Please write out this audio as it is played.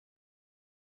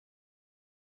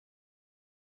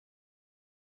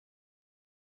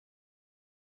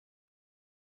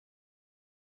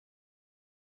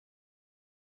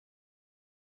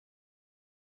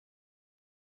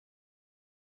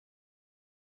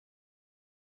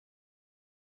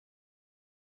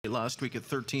last week at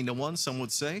 13-1, some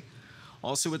would say.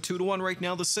 Also at 2-1 right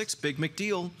now, the 6, Big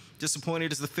McDeal.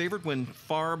 Disappointed as the favorite when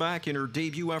far back in her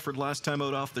debut effort last time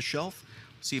out off the shelf.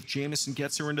 See if Jamieson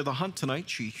gets her into the hunt tonight.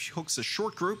 She hooks a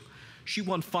short group. She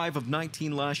won 5 of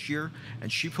 19 last year,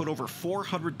 and she put over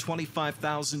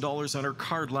 $425,000 on her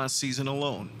card last season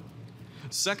alone.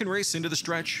 Second race into the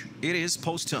stretch, it is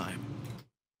post time.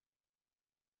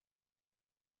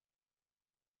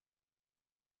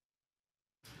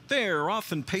 They're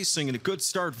off and pacing and a good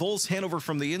start. Vols Hanover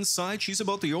from the inside. She's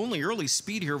about the only early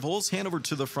speed here. Vols Hanover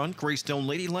to the front. Greystone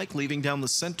Ladylike leaving down the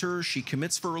center. She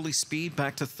commits for early speed.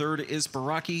 Back to third is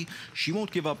Baraki. She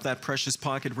won't give up that precious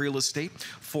pocket real estate.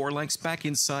 4 lengths back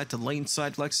inside to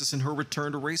Laneside Lexus in her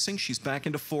return to racing. She's back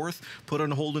into fourth. Put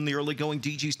on hold in the early going.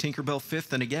 DG's Tinkerbell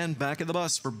fifth. And again, back of the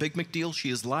bus for Big McDeal. She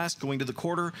is last going to the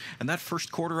quarter. And that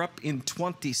first quarter up in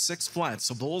 26 flat.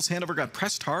 So Vols Hanover got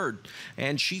pressed hard.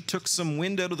 And she took some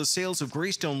wind out of the sails of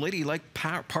Greystone Ladylike,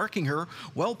 parking her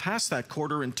well past that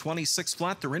quarter in 26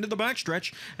 flat. They're into the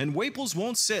backstretch, and Waples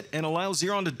won't sit and allow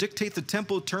Zeron to dictate the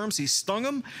tempo terms. He stung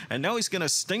him, and now he's going to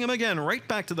sting him again. Right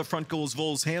back to the front goes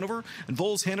Vols Hanover, and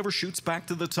Vols Hanover shoots back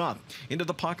to the top. Into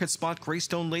the pocket spot,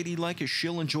 Greystone Ladylike as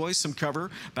she'll enjoy some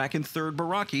cover. Back in third,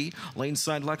 Baraki.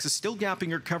 Laneside Lexus still gapping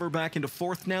her cover back into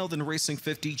fourth now, then racing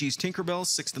fifth, DG's Tinkerbell.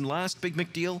 Sixth and last, Big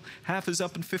McDeal. Half is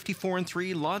up in 54 and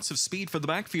 3. Lots of speed for the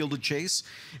backfield to chase.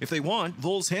 If they want,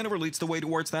 Vols Hanover leads the way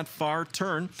towards that far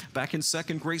turn. Back in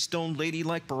second, Greystone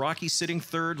Ladylike. Baraki sitting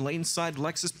third. Laneside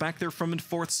Lexus back there from in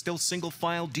fourth. Still single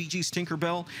file. DG's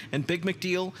Tinkerbell and Big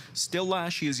McDeal still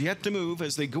last. She is yet to move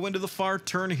as they go into the far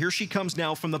turn. Here she comes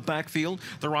now from the backfield.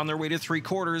 They're on their way to three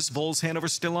quarters. Vols Hanover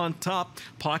still on top.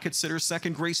 Pocket sitter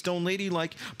second, Greystone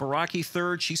Ladylike. Baraki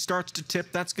third. She starts to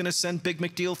tip. That's going to send Big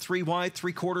McDeal 3 wide.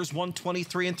 3 quarters,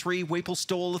 123 and 3. Waples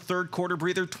stole the third quarter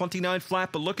breather, 29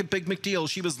 flat. But look at Big McDeal.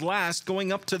 She was last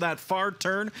going up to that far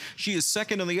turn. She is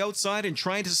second on the outside and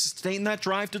trying to sustain that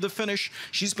drive to the finish.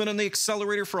 She's been on the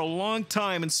accelerator for a long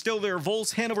time and still there.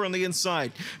 Vols Hanover on the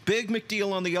inside. Big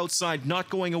McDeal on the outside,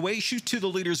 not going away. She's to the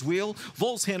leader's wheel.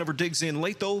 Vols Hanover digs in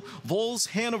late though. Vols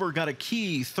Hanover got a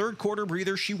key third quarter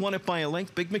breather. She won it by a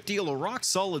length. Big McDeal a rock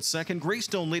solid second.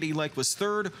 Greystone Ladylike was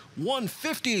third.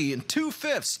 150 and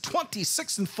 2/5,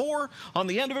 26 and 4 on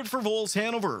the end of it for Vols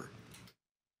Hanover.